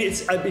 But I mean,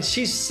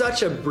 she's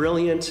such a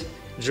brilliant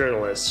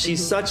journalist.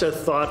 She's such a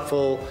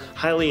thoughtful,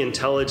 highly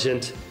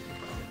intelligent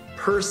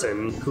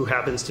person who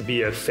happens to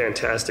be a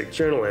fantastic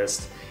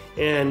journalist,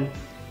 and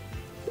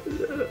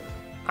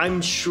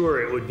I'm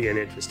sure it would be an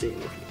interesting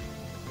movie.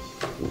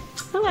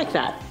 I like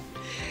that.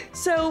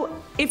 So,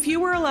 if you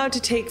were allowed to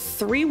take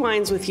 3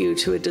 wines with you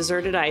to a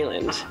deserted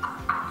island.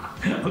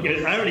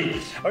 Okay, I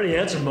already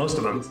answered most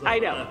of them. So, I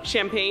know.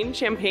 Champagne, and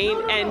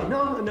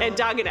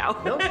Dagenau.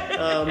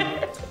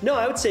 No,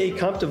 I would say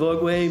Comte de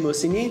Vogüé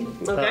Musigny.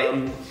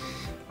 Okay.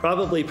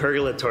 Probably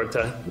Pergola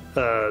Torta,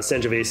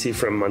 Sangiovese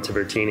from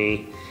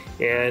Montepulciano,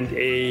 and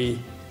a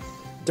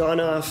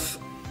Donhoff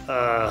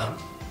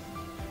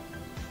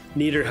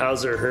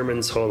Niederhauser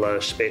Hermannshola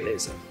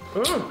Spätlese.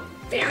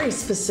 Very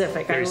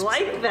specific. Very I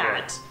like specific,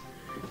 that.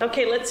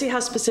 Okay, let's see how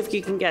specific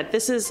you can get.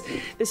 This is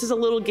a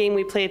little game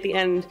we play at the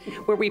end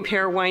where we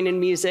pair wine and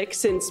music,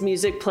 since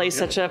music plays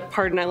such a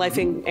part in our life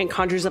and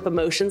conjures up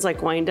emotions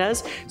like wine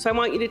does. So I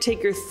want you to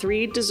take your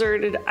 3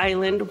 deserted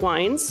island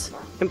wines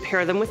and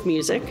pair them with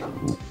music.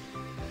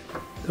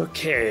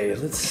 Okay,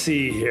 let's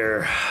see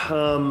here.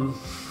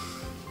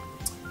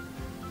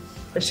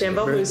 The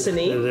Chambeau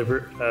Musigny.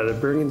 The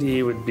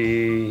Burgundy would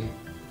be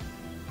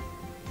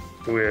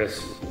with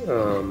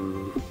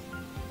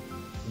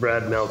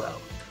Brad Meldau.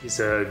 He's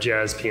a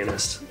jazz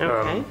pianist.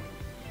 Okay.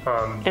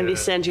 And the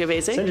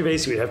Sangiovese?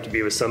 Sangiovese would have to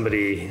be with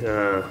somebody,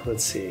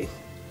 let's see.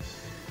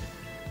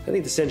 I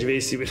think the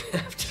Sangiovese would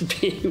have to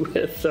be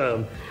with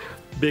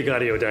Big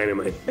Audio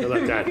Dynamite. How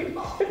about that?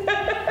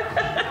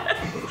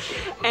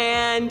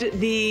 And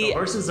the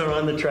horses are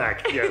on the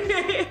track,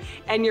 yeah.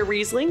 And your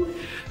Riesling?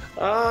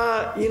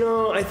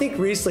 I think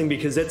Riesling,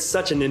 because it's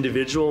such an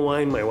individual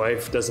wine. My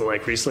wife doesn't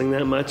like Riesling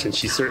that much, and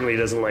she certainly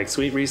doesn't like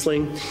sweet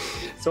Riesling.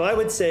 So I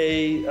would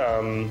say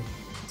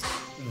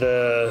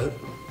the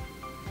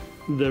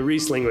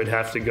Riesling would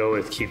have to go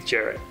with Keith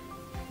Jarrett.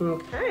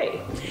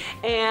 Okay.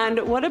 And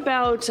what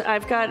about,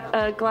 I've got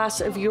a glass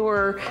of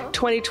your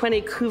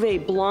 2020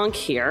 Cuvée Blanc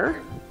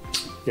here.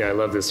 Yeah, I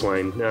love this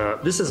wine.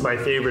 This is my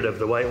favorite of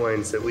the white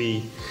wines that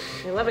we...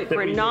 I love it.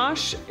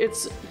 Grenache.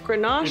 It's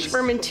Grenache,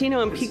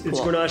 Vermentino, and Pic. It's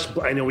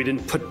Grenache. I know we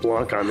didn't put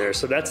Blanc on there,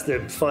 so that's the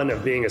fun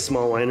of being a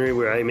small winery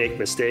where I make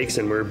mistakes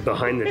and we're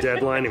behind the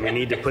deadline and we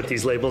need to put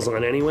these labels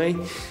on anyway.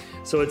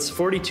 So it's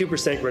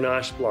 42%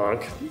 Grenache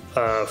Blanc,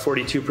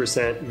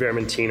 42%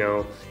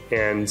 Vermentino,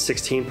 and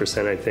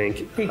 16%, I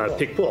think, Pic.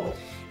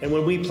 And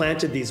when we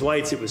planted these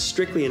whites, it was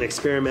strictly an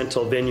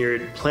experimental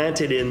vineyard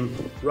planted in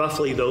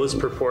roughly those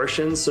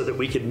proportions so that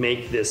we could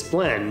make this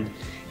blend.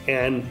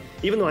 And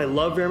even though I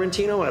love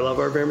Vermentino, I love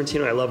our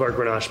Vermentino, I love our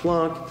Grenache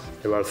Blanc,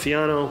 I love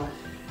Fiano,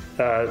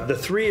 the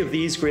 3 of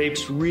these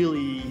grapes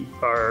really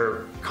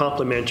are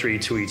complementary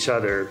to each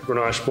other.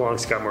 Grenache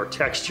Blanc's got more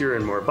texture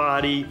and more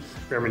body.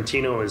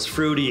 Vermentino is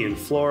fruity and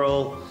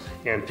floral.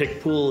 And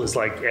Pic is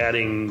like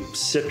adding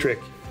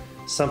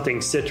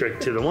something citric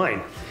to the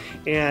wine.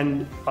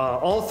 And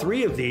all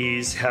 3 of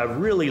these have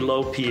really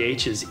low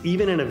pHs,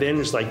 even in a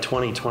vintage like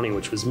 2020,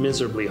 which was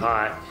miserably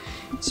hot.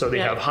 So they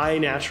have high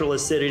natural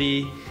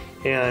acidity,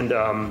 and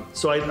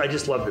so I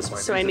just love this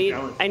wine. So I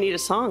need a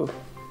song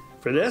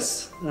for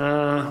this.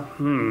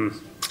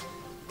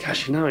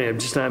 Gosh,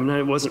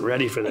 I wasn't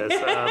ready for this.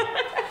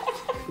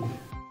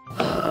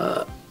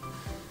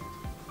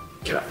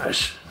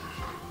 Gosh,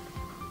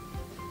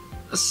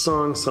 a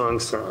song,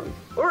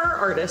 or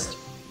artist,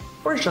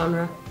 or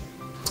genre.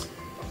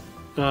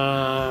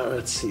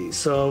 Let's see.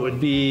 So it would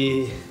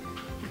be.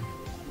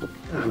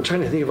 I'm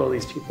trying to think of all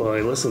these people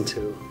I listen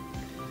to.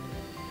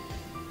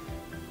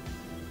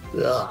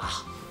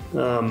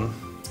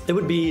 It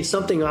would be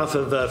something off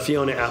of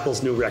Fiona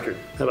Apple's new record.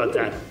 How about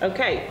that?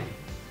 Okay.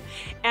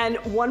 And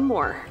one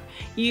more.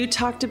 You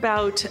talked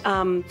about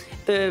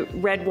the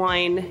red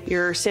wine,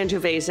 your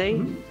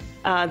Sangiovese,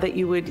 that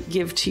you would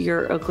give to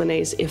your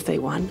Oaklandais if they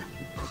won.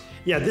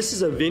 Yeah, this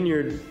is a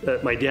vineyard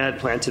that my dad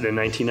planted in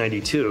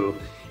 1992,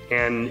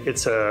 and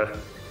it's a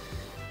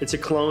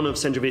clone of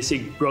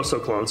Sangiovese Grosso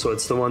clone, so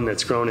it's the one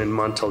that's grown in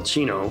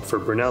Montepulciano for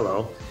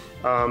Brunello,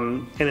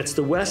 and it's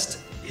the west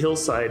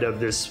hillside of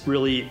this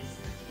really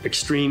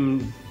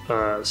extremely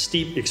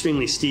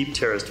steep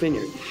terraced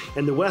vineyard.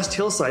 And the west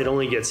hillside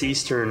only gets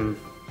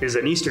is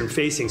an eastern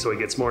facing, so it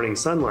gets morning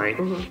sunlight.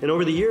 And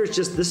over the years,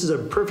 this is a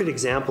perfect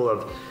example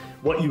of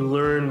what you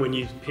learn when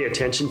you pay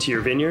attention to your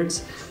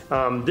vineyards.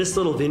 This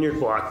little vineyard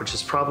block, which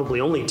is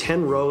probably only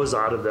 10 rows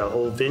out of the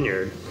whole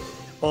vineyard,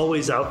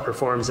 always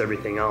outperforms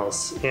everything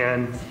else.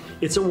 And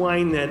it's a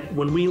wine that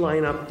when we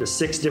line up the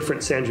 6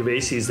 different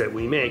Sangioveses that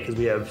we make, because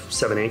we have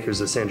 7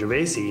 acres of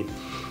Sangiovese,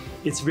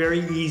 it's very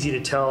easy to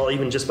tell,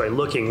 even just by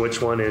looking,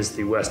 which one is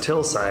the west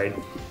hillside.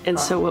 And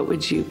so what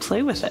would you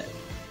play with it?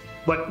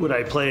 What would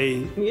I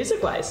play?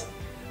 Music-wise.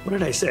 What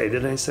did I say?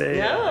 Did I say?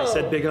 No. I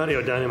said Big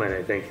Audio Dynamite,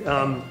 I think.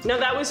 No,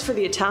 that was for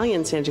the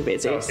Italian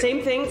Sangiovese. Okay.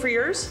 Same thing for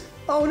yours?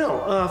 Oh,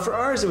 no. For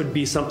ours, it would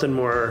be something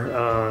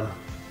more...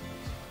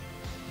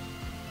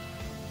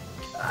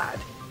 God.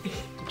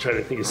 I'm trying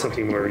to think of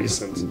something more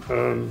recent.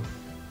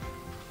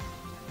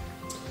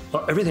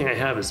 Well, everything I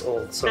have is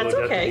old, so that's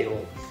okay. Have to be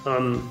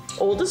old.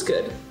 Old is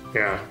good.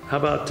 Yeah. How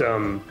about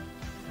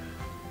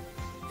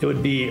it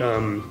would be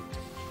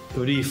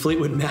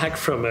Fleetwood Mac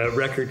from a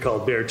record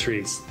called Bare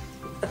Trees.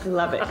 I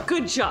love it.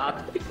 Good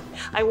job.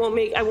 I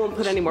won't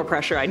put any more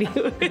pressure on you.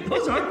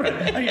 Those are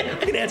I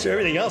can answer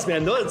everything else,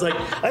 man. It's like,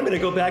 I'm going to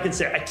go back and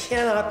say, I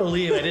cannot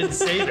believe I didn't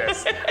say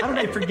this. How did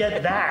I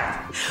forget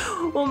that?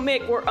 Well,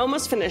 Mick, we're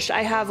almost finished.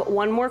 I have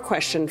one more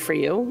question for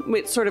you.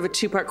 It's sort of a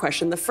two-part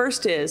question. The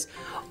first is,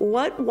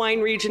 what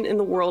wine region in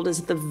the world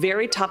is at the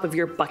very top of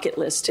your bucket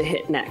list to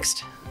hit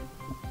next?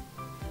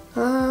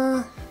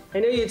 I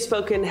know you'd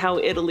spoken how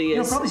Italy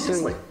is. No, probably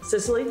Sicily.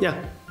 Sicily?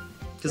 Yeah,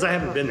 because I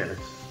haven't been there.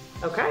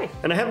 Okay.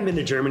 And I haven't been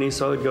to Germany,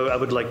 so I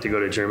would like to go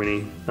to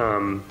Germany.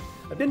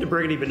 I've been to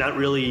Burgundy, but not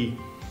really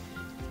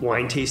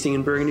wine tasting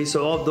in Burgundy.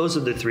 So those are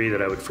the three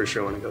that I would for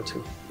sure want to go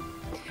to.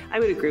 I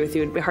would agree with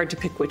you. It'd be hard to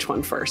pick which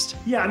one first.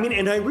 Yeah, I mean,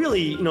 and I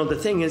really, the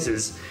thing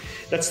is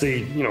that's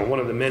the, one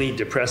of the many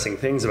depressing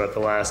things about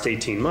the last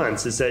 18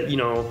 months is that,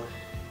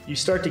 you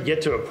start to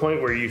get to a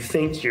point where you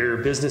think your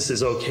business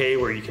is okay,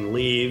 where you can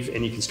leave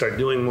and you can start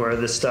doing more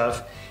of this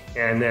stuff,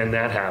 and then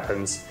that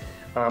happens.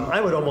 I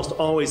would almost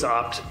always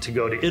opt to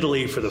go to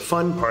Italy for the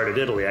fun part of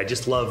Italy. I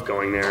just love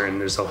going there, and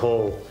there's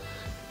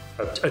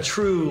a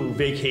true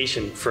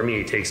vacation for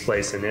me takes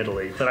place in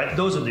Italy. But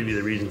those would be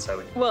the reasons I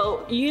would.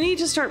 Well, you need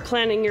to start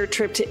planning your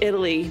trip to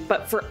Italy,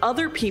 but for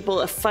other people,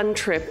 a fun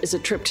trip is a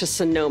trip to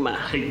Sonoma.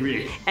 I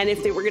agree. And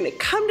if they were going to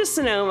come to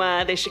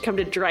Sonoma, they should come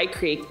to Dry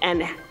Creek.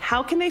 And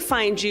how can they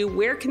find you?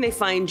 Where can they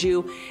find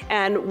you?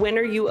 And when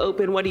are you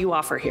open? What do you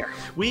offer here?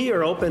 We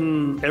are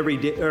open every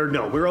day,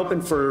 we're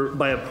open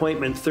by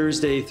appointment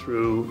Thursday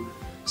through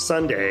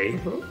Sunday.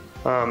 Mm-hmm.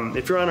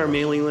 If you're on our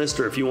mailing list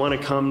or if you want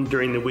to come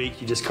during the week,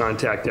 you just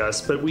contact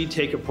us. But we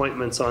take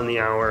appointments on the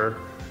hour,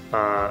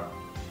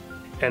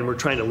 and we're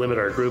trying to limit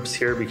our groups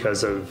here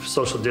because of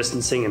social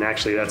distancing. And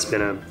actually, that's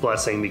been a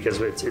blessing because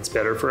it's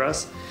better for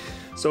us.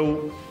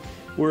 So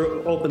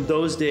we're open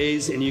those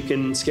days, and you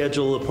can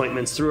schedule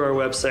appointments through our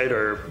website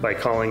or by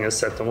calling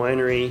us at the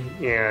winery.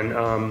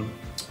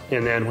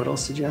 And then what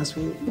else did you ask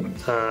me?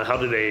 How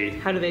do they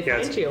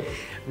find you?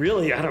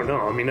 Really, I don't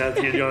know. I mean,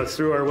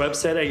 through our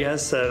website, I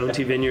guess,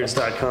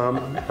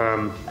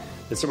 untivineyards.com.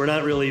 So we're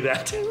not really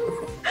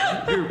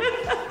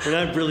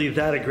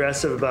that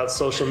aggressive about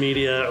social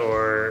media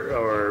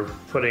or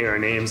putting our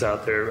name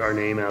out there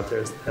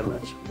that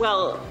much.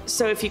 Well,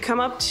 so if you come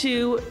up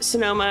to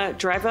Sonoma,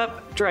 drive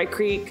up Dry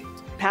Creek,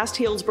 past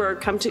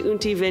Healdsburg, come to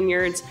Unti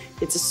Vineyards.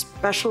 It's a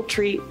special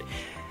treat,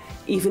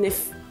 even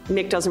if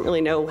Mick doesn't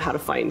really know how to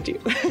find you.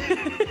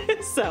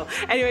 So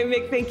anyway,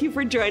 Mick, thank you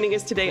for joining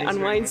us today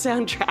on Wine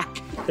Soundtrack.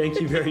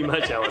 Thank you very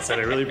much, Allison.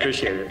 I really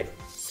appreciate it.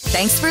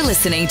 Thanks for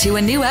listening to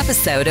a new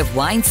episode of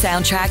Wine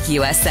Soundtrack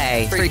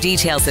USA. For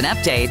details and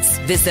updates,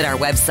 visit our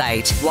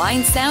website,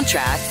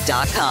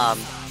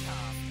 winesoundtrack.com.